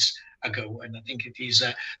ages ago, and I think it is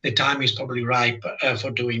the time is probably ripe for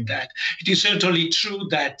doing that. It is certainly true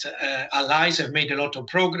that allies have made a lot of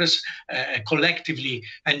progress collectively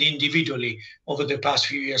and individually over the past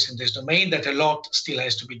few years in this domain, that a lot still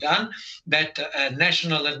has to be done, that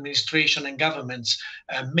national administration and governments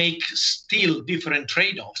make still different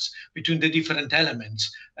trade-offs between the different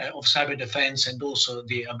elements of cyber defense and also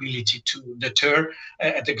the ability to deter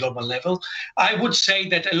at the global level. I would say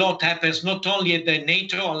that a lot happens not only at the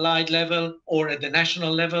NATO allied level or at the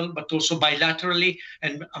national level, but also bilaterally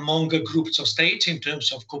and among groups of states in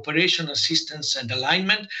terms of cooperation, assistance, and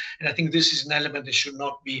alignment. And I think this is an element that should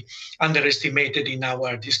not be underestimated in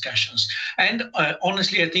our discussions. And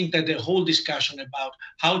honestly, I think that the whole discussion about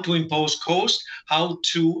how to impose cost, how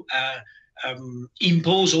to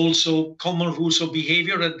impose also common rules of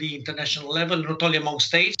behavior at the international level, not only among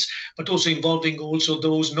states, but also involving also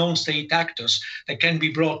those non-state actors that can be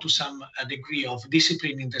brought to some degree of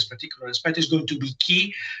discipline in this particular aspect is going to be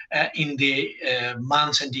key in the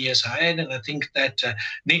months and years ahead. And I think that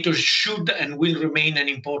NATO should and will remain an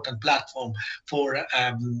important platform for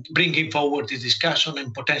bringing forward this discussion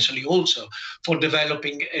and potentially also for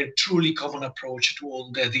developing a truly common approach to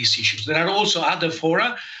all these issues. There are also other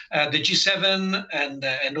fora, the G7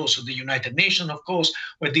 and also the United Nations, of course,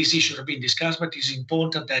 where these issues are being discussed, but it's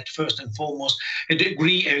important that first and foremost,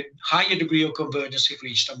 a higher degree of convergence is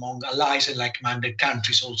reached among allies and like-minded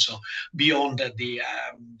countries also beyond the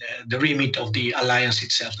remit of the alliance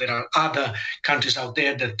itself. There are other countries out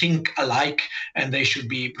there that think alike, and they should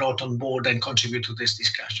be brought on board and contribute to this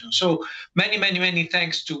discussion. So many, many, many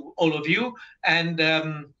thanks to all of you, and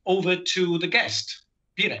over to the guest,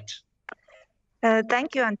 Piret.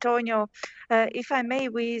 Thank you, Antonio. If I may,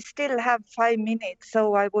 we still have 5 minutes,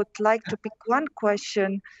 so I would like to pick one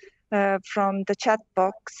question from the chat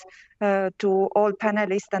box to all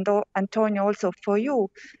panelists and Antonio, also for you,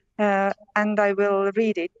 and I will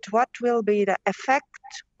read it. What will be the effect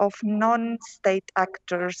of non-state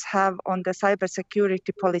actors have on the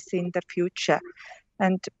cybersecurity policy in the future?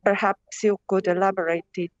 And perhaps you could elaborate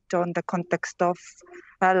it on the context of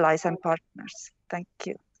allies and partners. Thank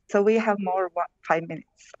you. So we have 5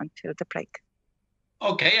 minutes until the break.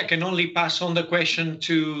 Okay, I can only pass on the question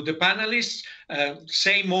to the panelists.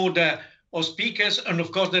 Same order of speakers, and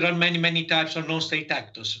of course there are many, many types of non-state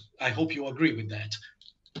actors. I hope you agree with that.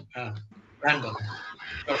 Randall.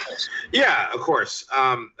 Yeah, of course.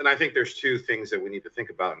 And I think there's two things that we need to think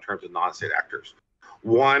about in terms of non-state actors.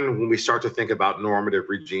 One, when we start to think about normative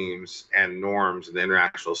regimes and norms in the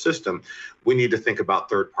international system, we need to think about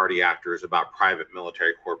third-party actors, about private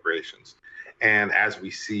military corporations. And as we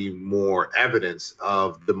see more evidence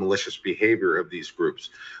of the malicious behavior of these groups,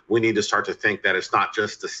 we need to start to think that it's not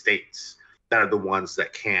just the states that are the ones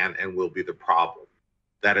that can and will be the problem.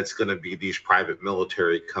 that it's going to be these private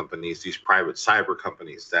military companies, these private cyber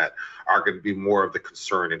companies that are going to be more of the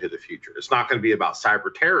concern into the future. It's not going to be about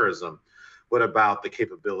cyber terrorism, but about the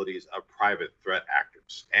capabilities of private threat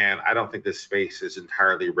actors. And I don't think this space is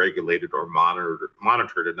entirely regulated or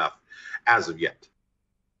monitored enough as of yet.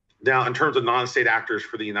 Now, in terms of non-state actors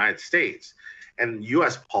for the United States and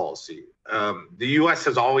U.S. policy, the U.S.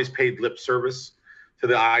 has always paid lip service to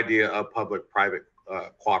the idea of public-private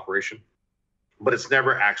cooperation, but it's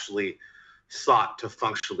never actually sought to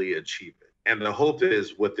functionally achieve it. And the hope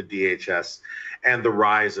is with the DHS and the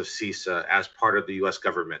rise of CISA as part of the US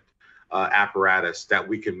government apparatus that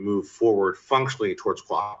we can move forward functionally towards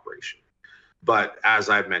cooperation. But as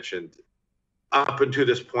I've mentioned, up until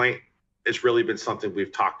this point, it's really been something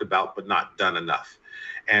we've talked about, but not done enough.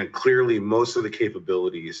 And clearly most of the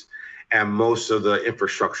capabilities and most of the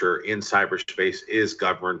infrastructure in cyberspace is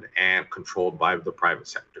governed and controlled by the private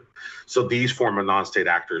sector. So these form of non-state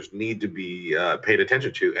actors need to be paid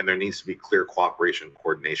attention to, and there needs to be clear cooperation and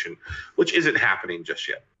coordination, which isn't happening just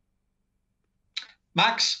yet.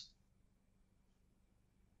 Max?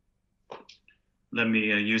 Let me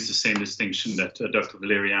use the same distinction that Dr.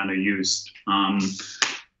 Valeriano used.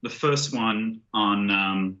 The first one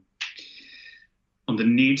on the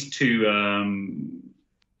need to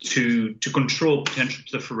control potential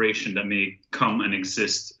proliferation that may come and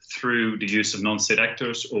exist through the use of non-state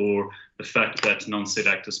actors, or the fact that non-state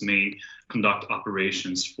actors may conduct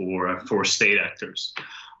operations for state actors.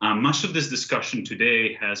 Much of this discussion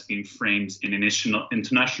today has been framed in an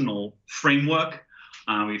international framework.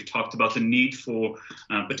 We've talked about the need for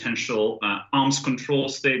potential arms control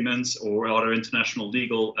statements or other international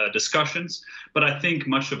legal discussions, but I think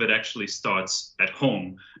much of it actually starts at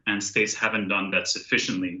home, and states haven't done that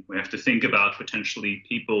sufficiently. We have to think about potentially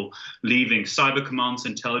people leaving cyber commands,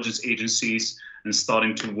 intelligence agencies, and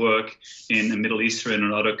starting to work in a Middle Eastern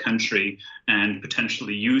or other country and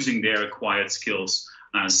potentially using their acquired skills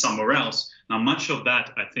somewhere else. Now, much of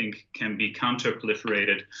that, I think, can be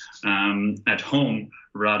counter-proliferated at home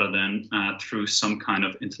rather than through some kind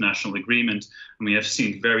of international agreement. And we have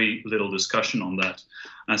seen very little discussion on that.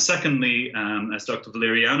 Secondly, as Dr.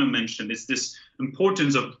 Valeriano mentioned, is this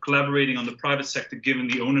importance of collaborating on the private sector given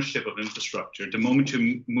the ownership of infrastructure. The moment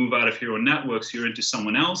you move out of your own networks, you're into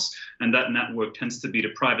someone else, and that network tends to be the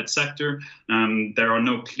private sector. There are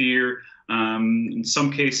no clear in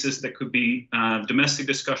some cases, there could be domestic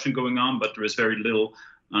discussion going on, but there is very little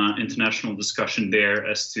international discussion there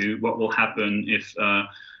as to what will happen if a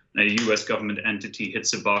US government entity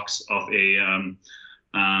hits a box of a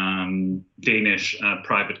Danish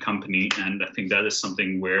private company. And I think that is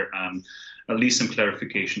something where at least some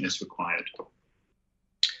clarification is required.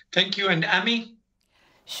 Thank you. And Amy?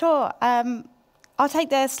 Sure. I'll take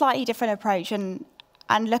the slightly different approach and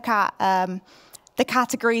look at the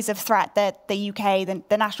categories of threat that the UK,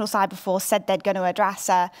 the National Cyber Force, said they're going to address.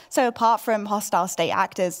 So apart from hostile state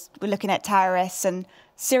actors, we're looking at terrorists and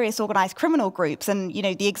serious organised criminal groups. And, you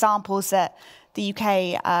know, the examples that the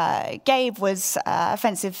UK gave was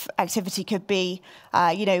offensive activity could be,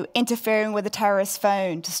 you know, interfering with a terrorist's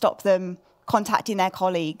phone to stop them contacting their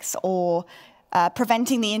colleagues, or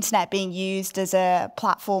preventing the internet being used as a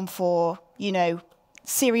platform for, you know,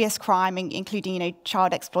 serious crime, including, you know,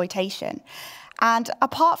 child exploitation. And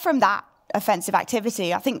apart from that offensive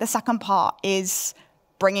activity, I think the second part is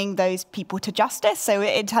bringing those people to justice. So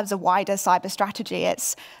in terms of wider cyber strategy,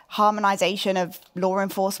 it's harmonization of law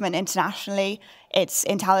enforcement internationally, it's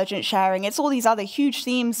intelligence sharing, it's all these other huge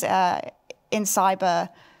themes in cyber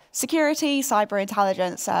security, cyber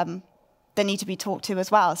intelligence that need to be talked to as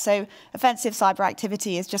well. So offensive cyber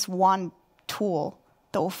activity is just one tool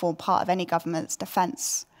that will form part of any government's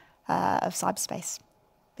defense of cyberspace.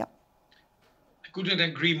 Couldn't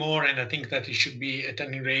agree more, and I think that it should be at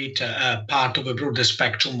any rate part of a broader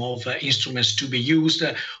spectrum of instruments to be used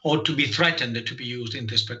or to be threatened to be used in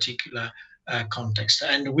this particular context.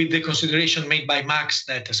 And with the consideration made by Max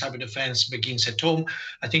that cyber defense begins at home,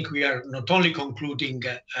 I think we are not only concluding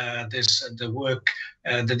the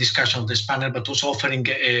discussion of this panel, but also offering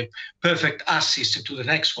a perfect assist to the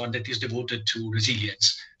next one that is devoted to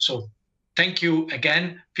resilience. So thank you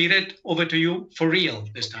again. Piret, over to you for real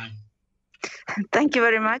this time. Thank you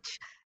very much.